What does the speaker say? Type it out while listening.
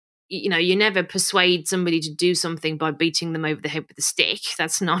you never persuade somebody to do something by beating them over the head with a stick.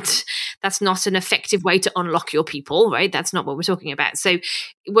 That's not an effective way to unlock your people, right? That's not what we're talking about. So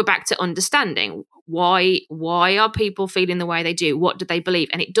we're back to understanding why are people feeling the way they do? What do they believe?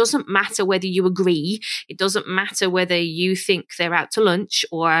 And it doesn't matter whether you agree. It doesn't matter whether you think they're out to lunch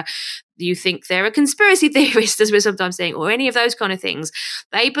or you think they're a conspiracy theorist, as we're sometimes saying, or any of those kind of things.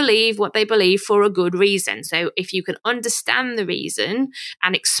 They believe what they believe for a good reason. So if you can understand the reason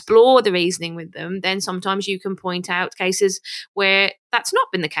and explore the reasoning with them, then sometimes you can point out cases where that's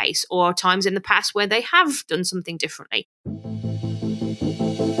not been the case, or times in the past where they have done something differently.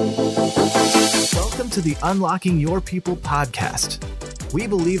 Welcome to the Unlocking Your People podcast. We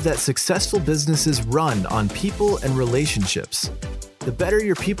believe that successful businesses run on people and relationships. The better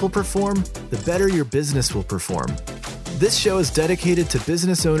your people perform, the better your business will perform. This show is dedicated to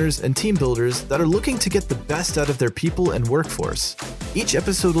business owners and team builders that are looking to get the best out of their people and workforce. Each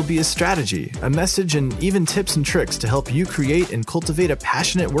episode will be a strategy, a message, and even tips and tricks to help you create and cultivate a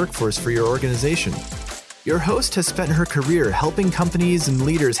passionate workforce for your organization. Your host has spent her career helping companies and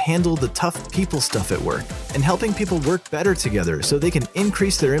leaders handle the tough people stuff at work and helping people work better together so they can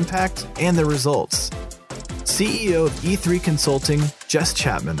increase their impact and their results. CEO of E3 Consulting, Jess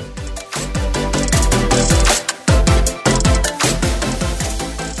Chapman.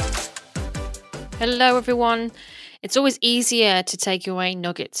 Hello, everyone. It's always easier to take away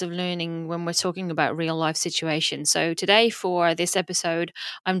nuggets of learning when we're talking about real life situations. So today for this episode,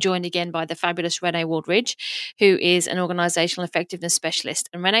 I'm joined again by the fabulous Renee Waldridge, who is an organizational effectiveness specialist.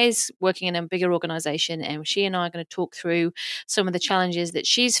 And Renee is working in a bigger organization, and she and I are going to talk through some of the challenges that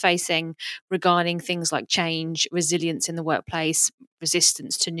she's facing regarding things like change, resilience in the workplace,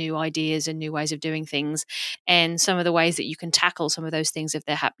 resistance to new ideas and new ways of doing things, and some of the ways that you can tackle some of those things if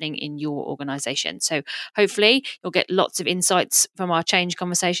they're happening in your organization. So hopefully you'll get lots of insights from our change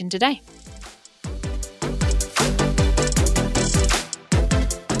conversation today.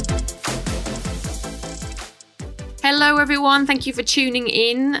 Hello, everyone. Thank you for tuning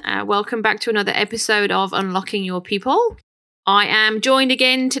in. Welcome back to another episode of Unlocking Your People. I am joined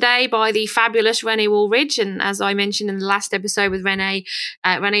again today by the fabulous Renee Waldridge. And as I mentioned in the last episode with Renee,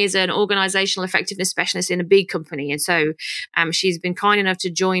 Renee is an organizational effectiveness specialist in a big company. And so she's been kind enough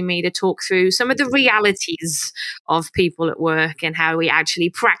to join me to talk through some of the realities of people at work and how we actually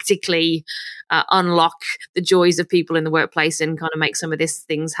practically unlock the joys of people in the workplace and kind of make some of these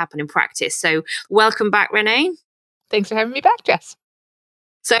things happen in practice. So welcome back, Renee. Thanks for having me back, Jess.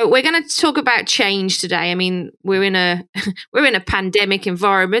 So we're going to talk about change today. I mean, we're in a pandemic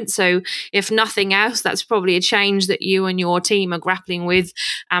environment, so if nothing else, that's probably a change that you and your team are grappling with.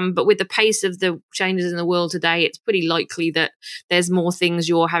 But with the pace of the changes in the world today, it's pretty likely that there's more things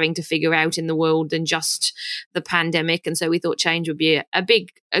you're having to figure out in the world than just the pandemic. And so we thought change would be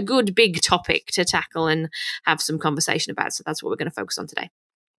a good big topic to tackle and have some conversation about. So that's what we're going to focus on today.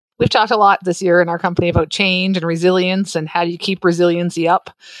 We've talked a lot this year in our company about change and resilience and how do you keep resiliency up.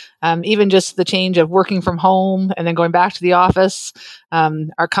 Even just the change of working from home and then going back to the office.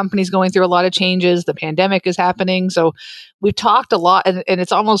 Our company's going through a lot of changes. The pandemic is happening. So we've talked a lot, and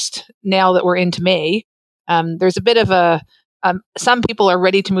it's almost now that we're into May. There's a bit of some people are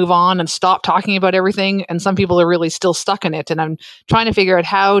ready to move on and stop talking about everything, and some people are really still stuck in it. And I'm trying to figure out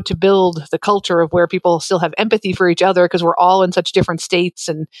how to build the culture of where people still have empathy for each other, because we're all in such different states,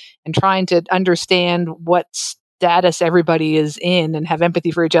 and trying to understand what status everybody is in and have empathy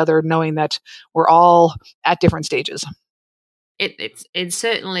for each other, knowing that we're all at different stages. It's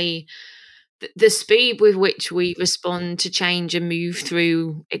certainly the speed with which we respond to change and move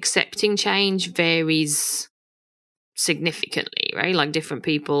through accepting change varies significantly, right? Like different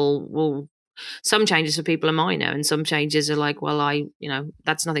people will, some changes for people are minor and some changes are like, well,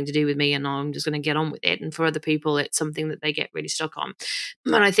 that's nothing to do with me and I'm just going to get on with it. And for other people, it's something that they get really stuck on.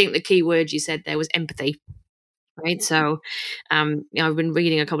 And I think the key word you said there was empathy, right? So I've been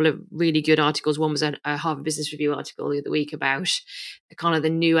reading a couple of really good articles. One was a Harvard Business Review article the other week about kind of the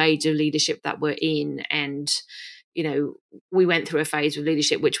new age of leadership that we're in. And we went through a phase of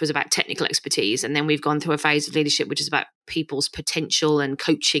leadership which was about technical expertise, and then we've gone through a phase of leadership which is about people's potential and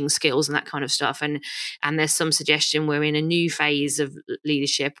coaching skills and that kind of stuff. And there's some suggestion we're in a new phase of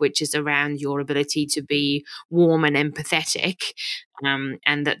leadership which is around your ability to be warm and empathetic,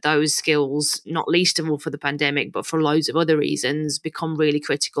 and that those skills, not least of all for the pandemic, but for loads of other reasons, become really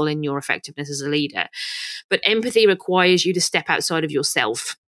critical in your effectiveness as a leader. But empathy requires you to step outside of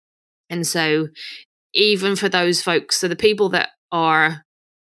yourself. And so even for those folks, so the people that are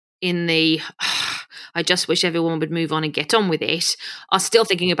in the I just wish everyone would move on and get on with it, are still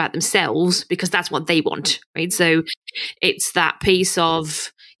thinking about themselves because that's what they want, right? So it's that piece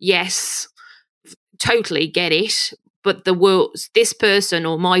of yes, totally get it, but the world, this person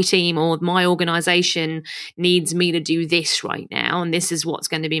or my team or my organization needs me to do this right now, and this is what's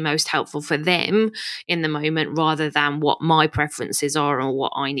going to be most helpful for them in the moment, rather than what my preferences are or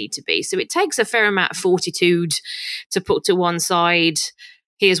what I need to be. So it takes a fair amount of fortitude to put to one side,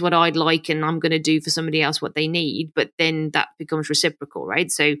 here's what I'd like, and I'm going to do for somebody else what they need, but then that becomes reciprocal,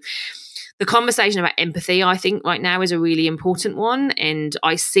 right? So the conversation about empathy, I think, right now is a really important one. And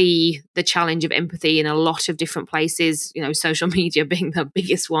I see the challenge of empathy in a lot of different places, social media being the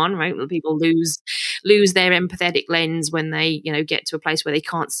biggest one, right? Where people lose their empathetic lens when they, get to a place where they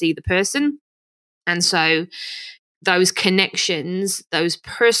can't see the person. And so those connections, those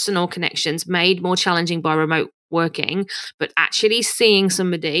personal connections, made more challenging by remote working, but actually seeing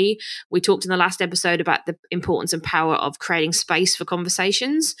somebody. We talked in the last episode about the importance and power of creating space for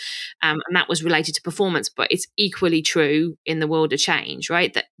conversations, and that was related to performance, but it's equally true in the world of change,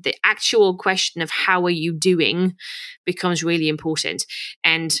 right? That the actual question of how are you doing becomes really important.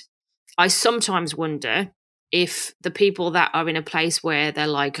 And I sometimes wonder if the people that are in a place where they're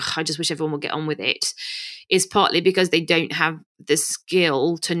like, I just wish everyone would get on with it, is partly because they don't have the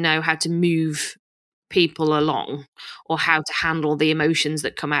skill to know how to move people along or how to handle the emotions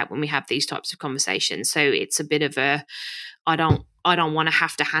that come out when we have these types of conversations. So it's a bit of a, I don't want to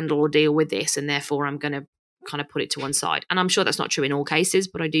have to handle or deal with this, and therefore I'm going to kind of put it to one side. And I'm sure that's not true in all cases,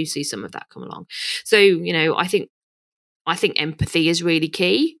 but I do see some of that come along. So, I think empathy is really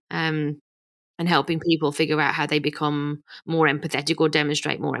key, and helping people figure out how they become more empathetic or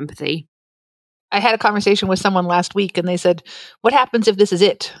demonstrate more empathy. I had a conversation with someone last week, and they said, what happens if this is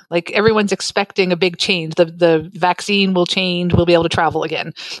it? Like, everyone's expecting a big change. The vaccine will change. We'll be able to travel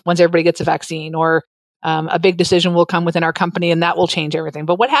again once everybody gets a vaccine, or a big decision will come within our company and that will change everything.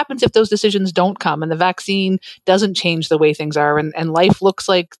 But what happens if those decisions don't come and the vaccine doesn't change the way things are, and life looks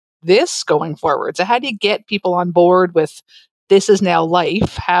like this going forward? So how do you get people on board with this is now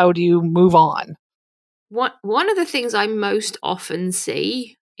life? How do you move on? One of the things I most often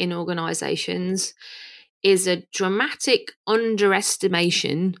see in organizations is a dramatic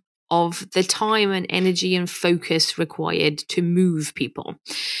underestimation of the time and energy and focus required to move people.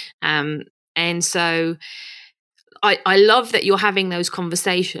 And so I love that you're having those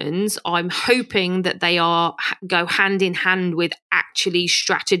conversations. I'm hoping that they go hand in hand with actually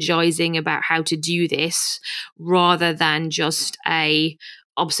strategizing about how to do this, rather than just a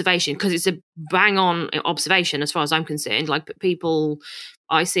observation, because it's a bang on observation as far as I'm concerned. Like, people,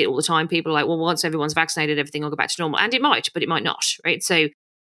 I see it all the time. People are like, well, once everyone's vaccinated, everything will go back to normal. And it might, but it might not, right? So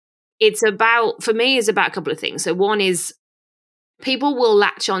for me, it's about a couple of things. So one is, people will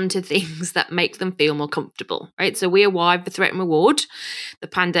latch on to things that make them feel more comfortable, right? So we are wired for threat and reward. The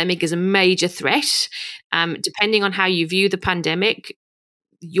pandemic is a major threat. Depending on how you view the pandemic,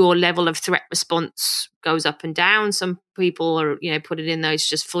 your level of threat response goes up and down. Some people are, put it in those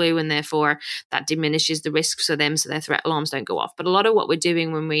just flu, and therefore that diminishes the risks for them, so their threat alarms don't go off. But a lot of what we're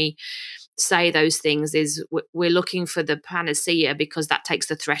doing when we say those things is we're looking for the panacea, because that takes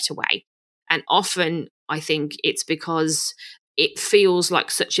the threat away. And often I think it's because it feels like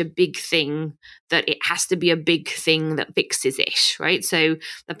such a big thing that it has to be a big thing that fixes it, right? So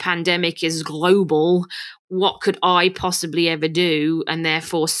the pandemic is global. What could I possibly ever do? And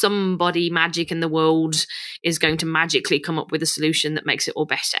therefore somebody magic in the world is going to magically come up with a solution that makes it all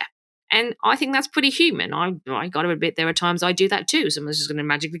better. And I think that's pretty human. I got to admit, there are times I do that too. Someone's just going to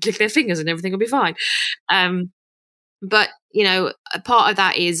magically click their fingers and everything will be fine. But, a part of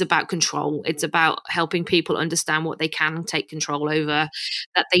that is about control. It's about helping people understand what they can take control over,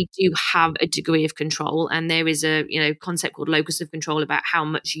 that they do have a degree of control. And there is a, concept called locus of control, about how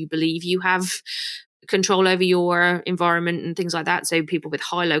much you believe you have control over your environment and things like that. So people with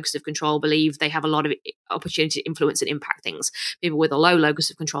high locus of control believe they have a lot of opportunity to influence and impact things. People with a low locus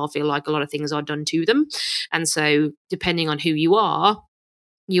of control feel like a lot of things are done to them. And so depending on who you are,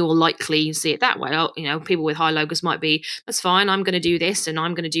 you'll likely see it that way. People with high locus might be, that's fine, I'm going to do this and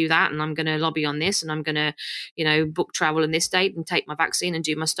I'm going to do that and I'm going to lobby on this and I'm going to, book travel in this date and take my vaccine and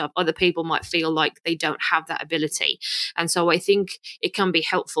do my stuff. Other people might feel like they don't have that ability. And so I think it can be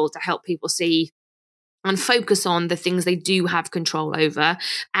helpful to help people see and focus on the things they do have control over,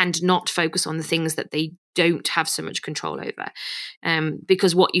 and not focus on the things that they don't have so much control over.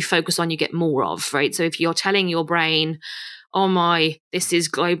 Because what you focus on, you get more of, right? So if you're telling your brain, oh my, this is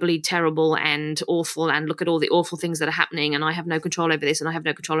globally terrible and awful, and look at all the awful things that are happening, and I have no control over this and I have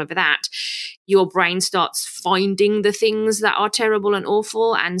no control over that, your brain starts finding the things that are terrible and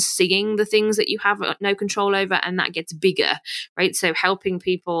awful and seeing the things that you have no control over, and that gets bigger, right? So helping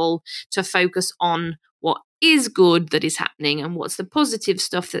people to focus on what is good that is happening and what's the positive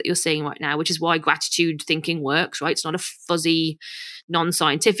stuff that you're seeing right now, which is why gratitude thinking works, right? It's not a fuzzy,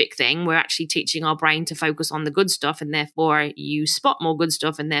 non-scientific thing. We're actually teaching our brain to focus on the good stuff, and therefore you spot more good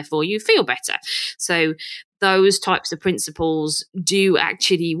stuff and therefore you feel better. So those types of principles do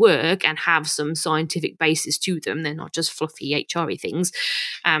actually work and have some scientific basis to them. They're not just fluffy HR-y things.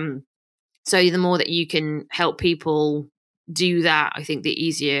 So the more that you can help people do that, I think the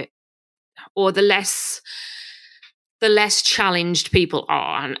easier, or the less challenged people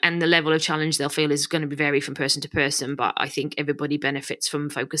are, and the level of challenge they'll feel is going to vary from person to person. But I think everybody benefits from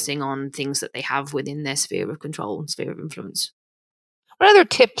focusing on things that they have within their sphere of control and sphere of influence. What other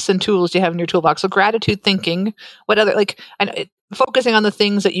tips and tools do you have in your toolbox? So gratitude thinking, what other, focusing on the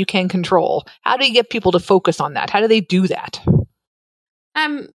things that you can control. How do you get people to focus on that? How do they do that?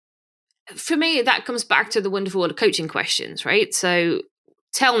 For me, that comes back to the wonderful world of coaching questions, right? So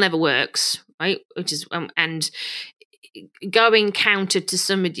tell never works, right? Which is, and going counter to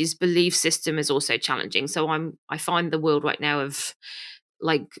somebody's belief system is also challenging. So I find the world right now of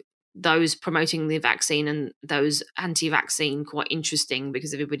those promoting the vaccine and those anti-vaccine quite interesting,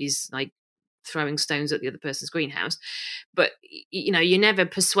 because everybody's throwing stones at the other person's greenhouse. But you never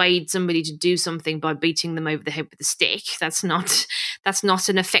persuade somebody to do something by beating them over the head with a stick. That's not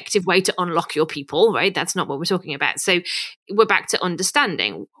an effective way to unlock your people, right? That's not what we're talking about. So we're back to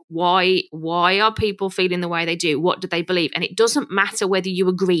understanding why are people feeling the way they do? What do they believe? And it doesn't matter whether you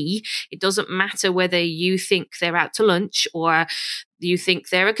agree. It doesn't matter whether you think they're out to lunch or you think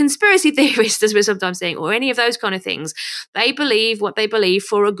they're a conspiracy theorist, as we're sometimes saying, or any of those kind of things. They believe what they believe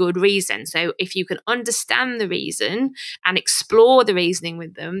for a good reason. So if you can understand the reason and explore the reasoning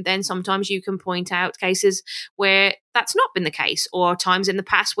with them, then sometimes you can point out cases where that's not been the case, or times in the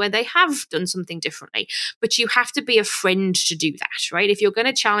past where they have done something differently. But you have to be a friend to do that, right? If you're going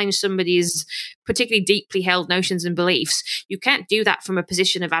to challenge somebody's particularly deeply held notions and beliefs, you can't do that from a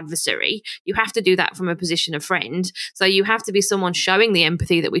position of adversary. You have to do that from a position of friend. So you have to be someone showing the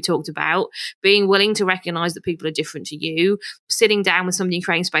empathy that we talked about, being willing to recognize that people are different to you, sitting down with somebody,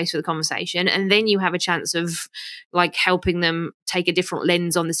 creating space for the conversation, and then you have a chance of helping them take a different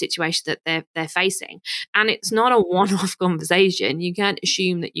lens on the situation that they're facing. And it's not a one-off conversation. You can't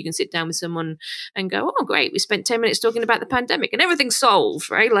assume that you can sit down with someone and go, oh, great, we spent 10 minutes talking about the pandemic and everything's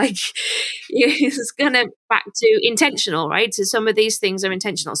solved, right? It's going to back to intentional, right? So some of these things are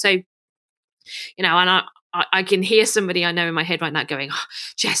intentional. So, and I can hear somebody I know in my head right now going, oh,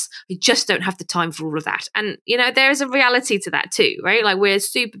 Jess, I just don't have the time for all of that. And, there is a reality to that too, right? We're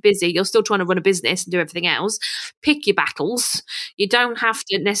super busy. You're still trying to run a business and do everything else. Pick your battles. You don't have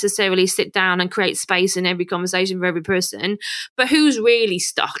to necessarily sit down and create space in every conversation for every person, but who's really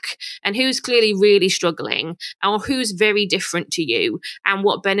stuck and who's clearly really struggling, or who's very different to you, and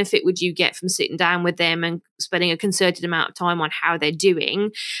what benefit would you get from sitting down with them and spending a concerted amount of time on how they're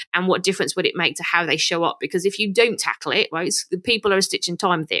doing, and what difference would it make to how they show up? Because if you don't tackle it, right, people are a stitch in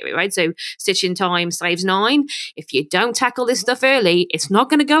time theory, right? So stitch in time saves 9. If you don't tackle this stuff early, it's not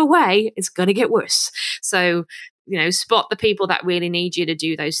going to go away. It's going to get worse. So, spot the people that really need you to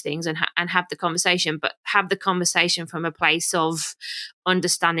do those things and have the conversation, but have the conversation from a place of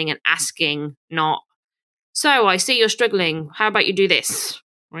understanding and asking, not, so I see you're struggling. How about you do this?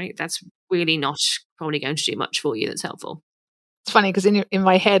 Right? That's really not probably going to do much for you that's helpful. It's funny because in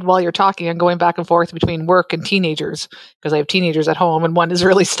my head while you're talking, I'm going back and forth between work and teenagers, because I have teenagers at home and one is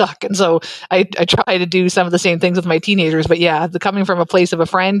really stuck. And so I try to do some of the same things with my teenagers. But yeah, the coming from a place of a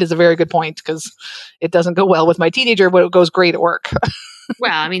friend is a very good point, because it doesn't go well with my teenager, but it goes great at work.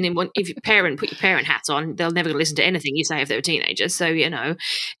 Well, I mean, if your parent put your parent hat on, they'll never listen to anything you say if they're a teenager. So,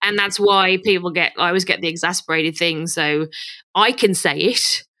 and that's why I always get the exasperated thing. So I can say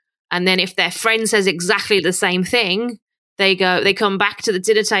it. And then if their friend says exactly the same thing, they come back to the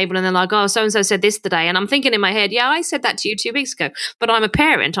dinner table and they're like, oh, so-and-so said this today. And I'm thinking in my head, yeah, I said that to you 2 weeks ago, but I'm a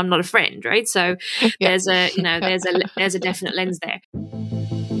parent. I'm not a friend. Right. So there's a definite lens there.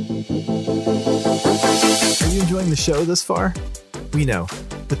 Are you enjoying the show this far? We know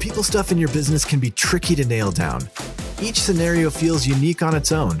the people stuff in your business can be tricky to nail down. Each scenario feels unique on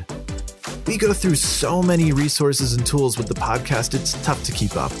its own. We go through so many resources and tools with the podcast, it's tough to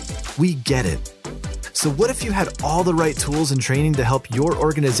keep up. We get it. So what if you had all the right tools and training to help your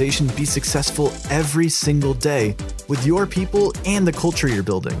organization be successful every single day with your people and the culture you're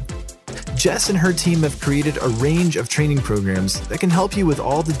building? Jess and her team have created a range of training programs that can help you with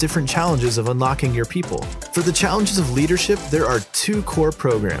all the different challenges of unlocking your people. For the challenges of leadership, there are 2 core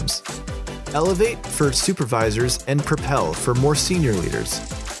programs: Elevate for supervisors and Propel for more senior leaders.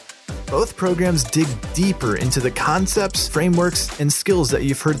 Both programs dig deeper into the concepts, frameworks, and skills that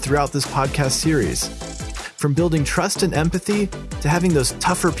you've heard throughout this podcast series. From building trust and empathy, to having those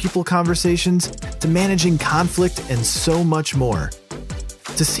tougher people conversations, to managing conflict, and so much more.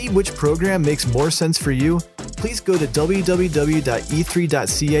 To see which program makes more sense for you, please go to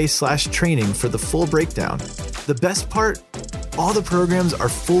www.e3.ca/training for the full breakdown. The best part? All the programs are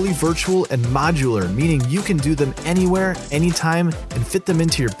fully virtual and modular, meaning you can do them anywhere, anytime, and fit them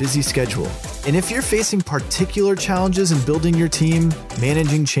into your busy schedule. And if you're facing particular challenges in building your team,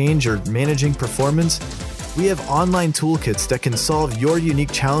 managing change, or managing performance, we have online toolkits that can solve your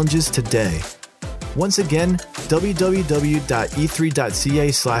unique challenges today. Once again,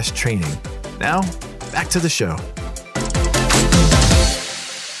 www.e3.ca/training. Now, back to the show.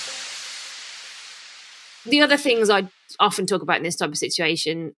 The other things I often talk about in this type of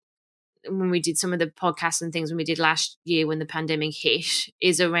situation, when we did some of the podcasts and things when we did last year when the pandemic hit,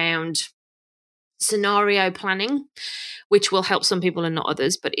 is around scenario planning, which will help some people and not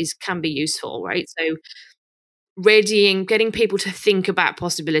others, but can be useful, right? So getting people to think about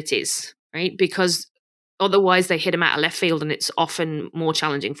possibilities, right? Because otherwise they hit them out of left field and it's often more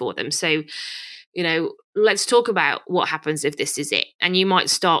challenging for them. So, let's talk about what happens if this is it. And you might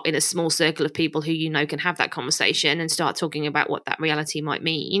start in a small circle of people who can have that conversation and start talking about what that reality might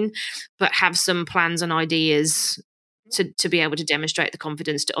mean, but have some plans and ideas to be able to demonstrate the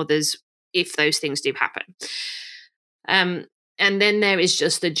confidence to others if those things do happen. And then there is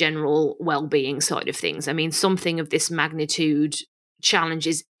just the general well-being side of things. I mean, something of this magnitude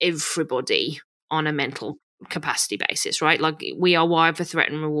challenges everybody on a mental capacity basis, right? Like, we are wired for threat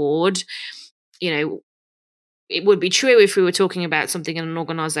and reward. It would be true if we were talking about something in an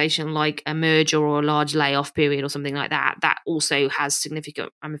organization like a merger or a large layoff period or something like that. That also has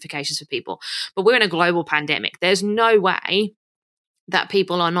significant ramifications for people. But we're in a global pandemic. There's no way that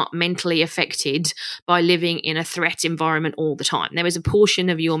people are not mentally affected by living in a threat environment all the time. There is a portion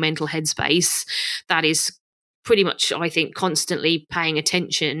of your mental headspace that is pretty much, I think, constantly paying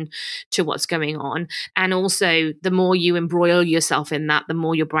attention to what's going on. And also, the more you embroil yourself in that, the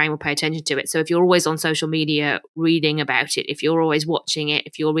more your brain will pay attention to it. So if you're always on social media reading about it, if you're always watching it,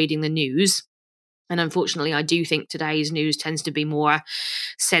 if you're reading the news, and unfortunately, I do think today's news tends to be more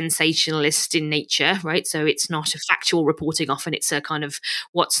sensationalist in nature, right? So it's not a factual reporting often. It's a kind of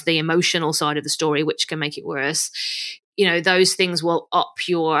what's the emotional side of the story, which can make it worse. Those things will up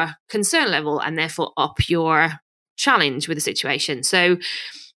your concern level and therefore up your challenge with the situation. So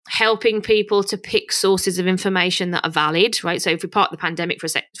helping people to pick sources of information that are valid, right? So if we park the pandemic for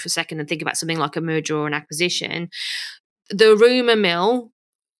a second and think about something like a merger or an acquisition, the rumor mill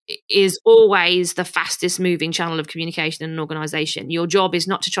is always the fastest moving channel of communication in an organization. Your job is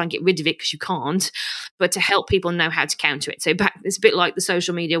not to try and get rid of it because you can't, but to help people know how to counter it. So it's a bit like the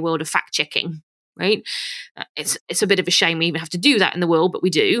social media world of fact checking, right? It's a bit of a shame we even have to do that in the world, but we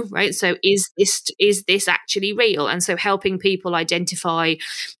do, right? So is this actually real? And so helping people identify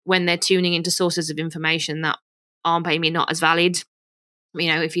when they're tuning into sources of information that are maybe not as valid.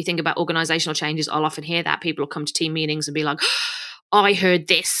 If you think about organizational changes, I'll often hear that people will come to team meetings and be like, I heard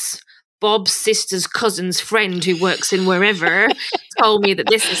this. Bob's sister's cousin's friend who works in wherever told me that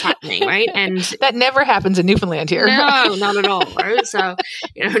this is happening, right? And that never happens in Newfoundland here. No, not at all, right? So,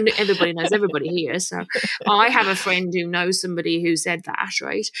 everybody knows everybody here. So I have a friend who knows somebody who said that,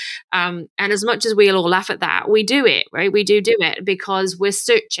 right? And as much as we'll all laugh at that, we do it, right? We do it because we're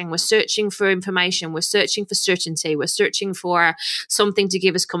searching for information. We're searching for certainty. We're searching for something to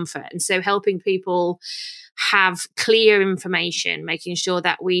give us comfort. And so helping people have clear information, making sure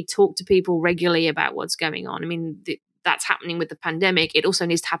that we talk to people regularly about what's going on. I mean, that's happening with the pandemic. It also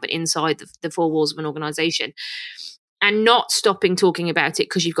needs to happen inside the four walls of an organization, and not stopping talking about it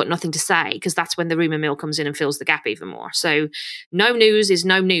because you've got nothing to say, because that's when the rumor mill comes in and fills the gap even more. So no news is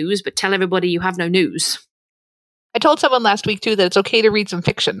no news, but tell everybody you have no news. I told someone last week too that it's okay to read some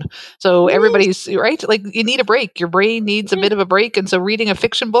fiction. So everybody's right. Like, you need a break. Your brain needs a bit of a break. And so reading a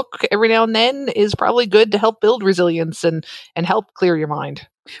fiction book every now and then is probably good to help build resilience and help clear your mind.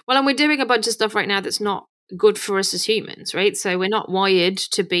 Well, and we're doing a bunch of stuff right now that's not good for us as humans, right? So we're not wired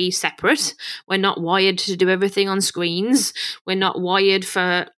to be separate. We're not wired to do everything on screens. We're not wired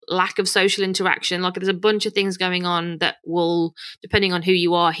for lack of social interaction. Like, there's a bunch of things going on that will, depending on who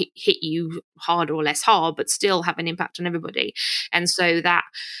you are, hit you harder or less hard, but still have an impact on everybody. And so that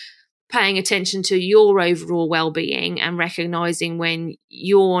paying attention to your overall well-being and recognizing when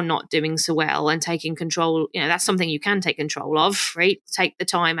you're not doing so well and taking control, that's something you can take control of, right? Take the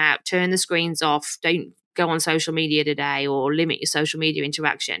time out, turn the screens off, don't go on social media today, or limit your social media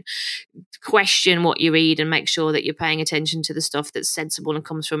interaction. Question what you read and make sure that you're paying attention to the stuff that's sensible and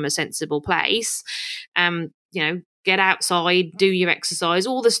comes from a sensible place. get outside, do your exercise,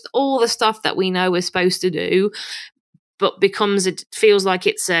 all the stuff that we know we're supposed to do, but it feels like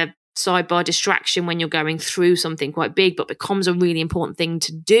it's a sidebar distraction when you're going through something quite big, but becomes a really important thing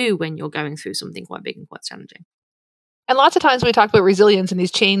to do when you're going through something quite big and quite challenging. And lots of times when we talk about resilience and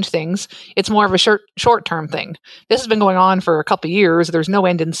these change things, it's more of a short-term thing. This has been going on for a couple of years. There's no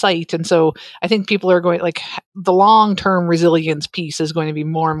end in sight. And so I think people are going, like, the long-term resilience piece is going to be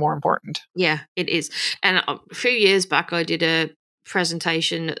more and more important. Yeah, it is. And a few years back, I did a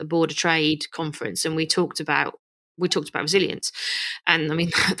presentation at the Board of Trade conference, and we talked about resilience. And I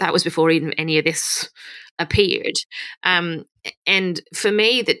mean, that was before even any of this appeared. And for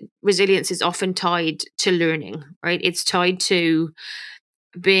me, that resilience is often tied to learning, right? It's tied to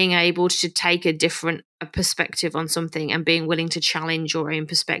being able to take a different perspective on something and being willing to challenge your own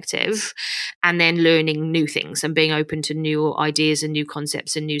perspective, and then learning new things and being open to new ideas and new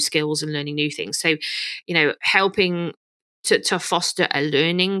concepts and new skills and learning new things. So, helping to foster a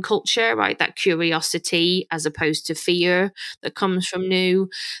learning culture, right? That curiosity as opposed to fear that comes from new,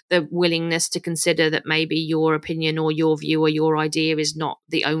 the willingness to consider that maybe your opinion or your view or your idea is not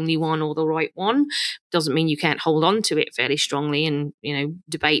the only one or the right one. Doesn't mean you can't hold on to it fairly strongly and,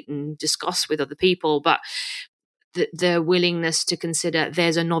 debate and discuss with other people, but the willingness to consider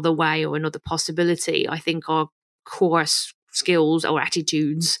there's another way or another possibility, I think are core skills or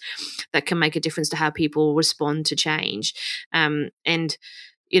attitudes that can make a difference to how people respond to change. And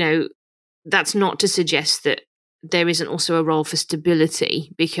that's not to suggest that there isn't also a role for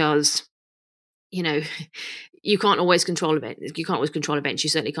stability, because you can't always control events. You can't always control events. You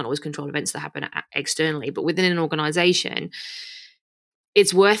certainly can't always control events that happen externally. But within an organization,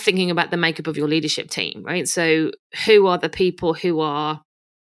 it's worth thinking about the makeup of your leadership team, right? So who are the people who are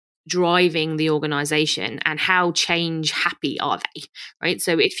driving the organization, and how change happy are they, right?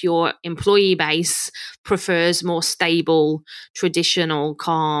 So if your employee base prefers more stable, traditional,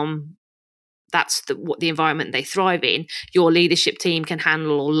 calm, that's what the environment they thrive in, your leadership team can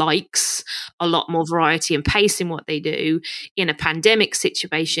handle or likes a lot more variety and pace in what they do. In a pandemic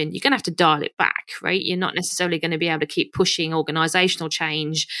situation, you're going to have to dial it back, right? You're not necessarily going to be able to keep pushing organizational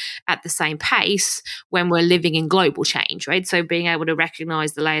change at the same pace when we're living in global change, right? So being able to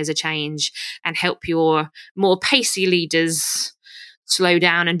recognize the layers of change and help your more pacey leaders slow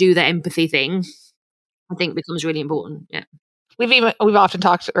down and do the empathy thing, I think becomes really important. Yeah. We've often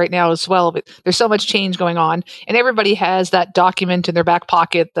talked right now as well, but there's so much change going on, and everybody has that document in their back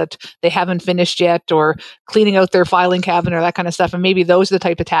pocket that they haven't finished yet, or cleaning out their filing cabinet or that kind of stuff. And maybe those are the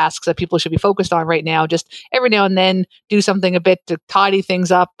type of tasks that people should be focused on right now. Just every now and then do something a bit to tidy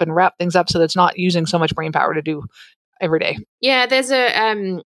things up and wrap things up so that it's not using so much brain power to do every day. Yeah, there's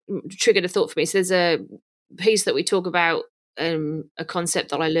a triggered a thought for me. So there's a piece that we talk about, a concept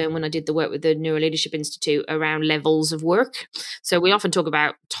that I learned when I did the work with the Neuro Leadership Institute around levels of work. So we often talk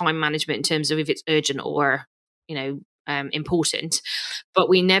about time management in terms of if it's urgent or, important, but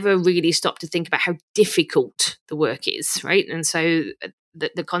we never really stop to think about how difficult the work is, right? And so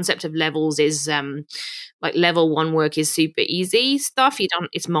the concept of levels is like level 1 work is super easy stuff.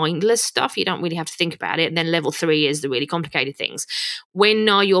 It's mindless stuff. You don't really have to think about it. And then level 3 is the really complicated things. When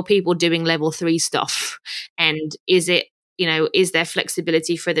are your people doing level 3 stuff? And is there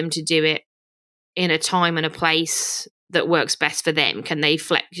flexibility for them to do it in a time and a place that works best for them? Can they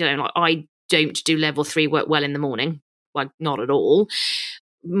flex? Like I don't do level 3 work well in the morning, like not at all.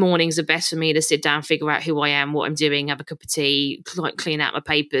 Mornings are best for me to sit down, figure out who I am, what I'm doing, have a cup of tea, clean out my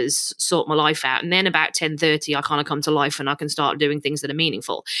papers, sort my life out. And then about 10:30, I kind of come to life and I can start doing things that are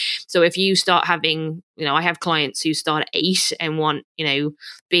meaningful. So if you start having, I have clients who start at 8 and want,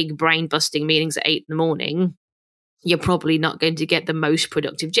 big brain busting meetings at 8 in the morning, you're probably not going to get the most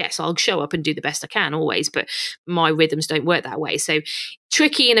productive. Yes, I'll show up and do the best I can always, but my rhythms don't work that way. So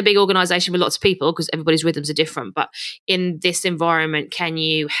tricky in a big organization with lots of people because everybody's rhythms are different. But in this environment, can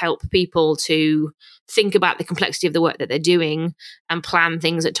you help people to think about the complexity of the work that they're doing and plan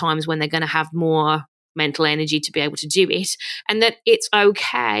things at times when they're going to have more mental energy to be able to do it, and that it's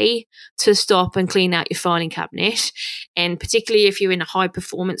okay to stop and clean out your filing cabinet. And particularly if you're in a high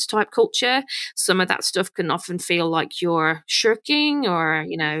performance type culture, some of that stuff can often feel like you're shirking or,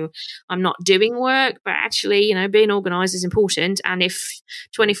 I'm not doing work, but actually, being organized is important. And if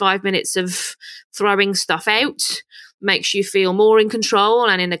 25 minutes of throwing stuff out makes you feel more in control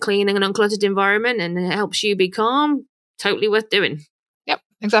and in a clean and uncluttered environment and it helps you be calm, totally worth doing.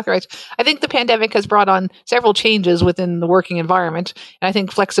 Exactly right. I think the pandemic has brought on several changes within the working environment. And I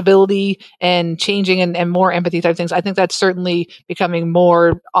think flexibility and changing and more empathy type things, I think that's certainly becoming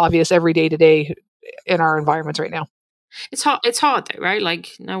more obvious every day to day in our environments right now. It's hard though, right?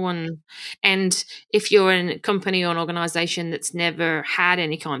 Like no one, and if you're in a company or an organization that's never had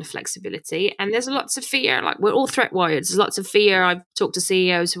any kind of flexibility, and there's lots of fear, like we're all threat wired. There's lots of fear. I've talked to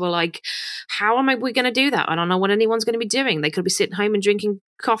CEOs who are like, how am we going to do that? I don't know what anyone's going to be doing. They could be sitting home and drinking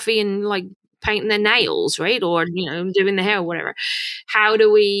coffee and like painting their nails, right? Or, doing their hair or whatever. How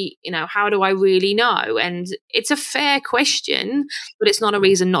do I really know? And it's a fair question, but it's not a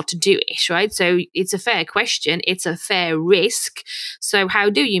reason not to do it, right? So it's a fair question. It's a fair risk. So how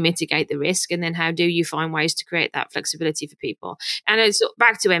do you mitigate the risk? And then how do you find ways to create that flexibility for people? And it's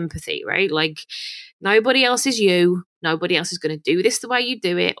back to empathy, right? Like nobody else is you. Nobody else is going to do this the way you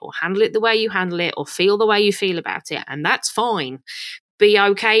do it or handle it the way you handle it or feel the way you feel about it. And that's fine. Be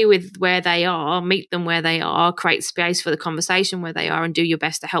okay with where they are, meet them where they are, create space for the conversation where they are, and do your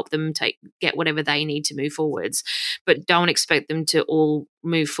best to help them get whatever they need to move forwards. But don't expect them to all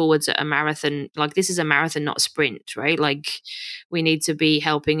move forwards at a marathon. Like this is a marathon, not a sprint, right? Like we need to be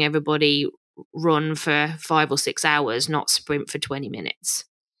helping everybody run for 5 or 6 hours, not sprint for 20 minutes.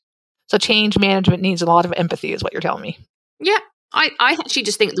 So change management needs a lot of empathy is what you're telling me. Yeah. I actually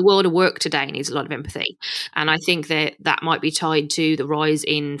just think the world of work today needs a lot of empathy. And I think that might be tied to the rise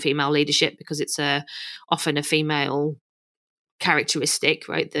in female leadership because it's often a female characteristic,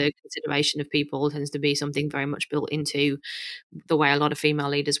 right? The consideration of people tends to be something very much built into the way a lot of female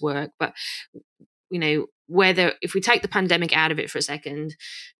leaders work. But, if we take the pandemic out of it for a second,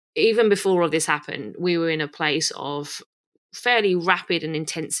 even before all this happened, we were in a place of fairly rapid and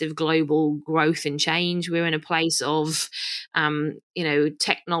intensive global growth and change. We're in a place of,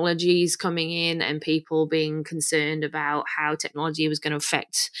 technologies coming in and people being concerned about how technology was going to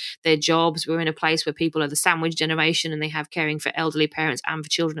affect their jobs. We're in a place where people are the sandwich generation and they have caring for elderly parents and for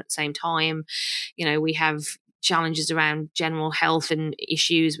children at the same time. We have challenges around general health and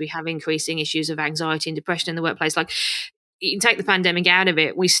issues. We have increasing issues of anxiety and depression in the workplace. Like, you can take the pandemic out of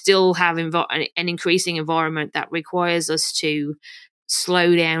it, we still have an increasing environment that requires us to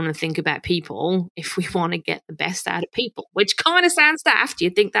slow down and think about people if we want to get the best out of people, which kind of sounds daft.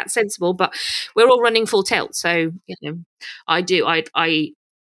 You'd think that's sensible, but we're all running full tilt. So,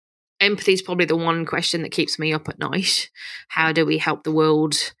 empathy is probably the one question that keeps me up at night. How do we help the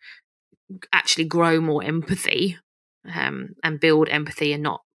world actually grow more empathy and build empathy and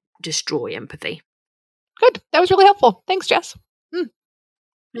not destroy empathy? Good. That was really helpful. Thanks, Jess.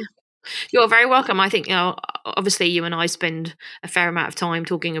 Yeah. You're very welcome. I think, obviously you and I spend a fair amount of time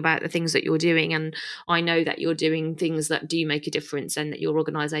talking about the things that you're doing, and I know that you're doing things that do make a difference and that your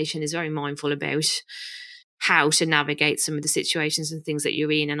organization is very mindful about how to navigate some of the situations and things that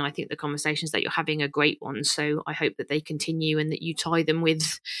you're in. And I think the conversations that you're having are great ones. So I hope that they continue and that you tie them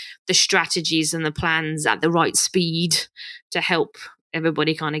with the strategies and the plans at the right speed to help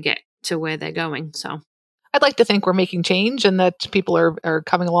everybody kind of get to where they're going. So I'd like to think we're making change and that people are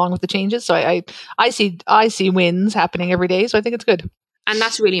coming along with the changes. So I see wins happening every day. So I think it's good. And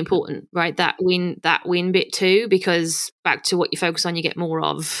that's really important, right? That win bit too, because back to what you focus on, you get more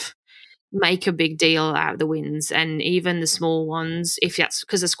of. Make a big deal out of the wins, and even the small ones, if that's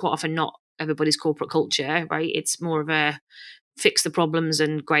because it's quite often not everybody's corporate culture, right? It's more of a fix the problems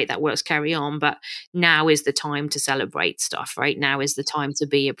and great, that works, carry on. But now is the time to celebrate stuff, right? Now is the time to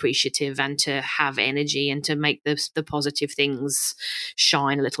be appreciative and to have energy and to make the positive things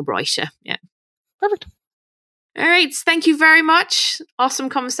shine a little brighter. Yeah. Perfect. All right. Thank you very much. Awesome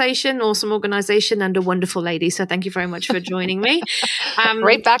conversation, awesome organization, and a wonderful lady. So thank you very much for joining me.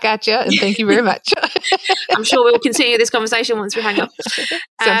 Right back at you. And thank you very much. I'm sure we'll continue this conversation once we hang up.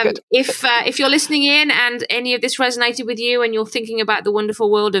 If you're listening in and any of this resonated with you and you're thinking about the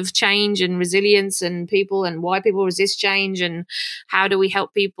wonderful world of change and resilience and people and why people resist change and how do we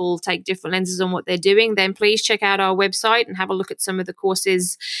help people take different lenses on what they're doing, then please check out our website and have a look at some of the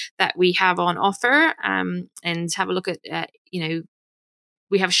courses that we have on offer, and have a look at,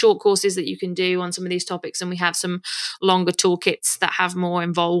 we have short courses that you can do on some of these topics, and we have some longer toolkits that have more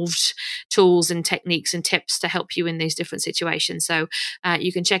involved tools and techniques and tips to help you in these different situations. So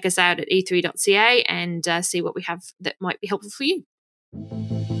you can check us out at e3.ca and see what we have that might be helpful for you.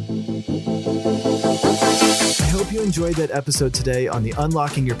 I hope you enjoyed that episode today on the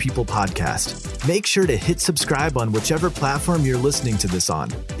Unlocking Your People podcast. Make sure to hit subscribe on whichever platform you're listening to this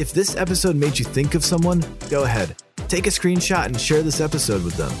on. If this episode made you think of someone, go ahead. Take a screenshot and share this episode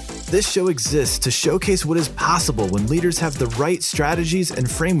with them. This show exists to showcase what is possible when leaders have the right strategies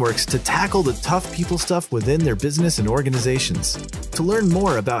and frameworks to tackle the tough people stuff within their business and organizations. To learn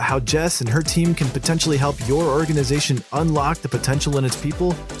more about how Jess and her team can potentially help your organization unlock the potential in its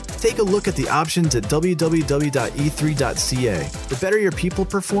people, take a look at the options at www.e3.ca. The better your people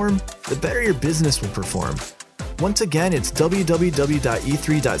perform, the better your business will perform. Once again, it's www.e3.ca.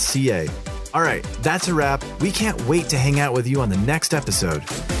 All right, that's a wrap. We can't wait to hang out with you on the next episode.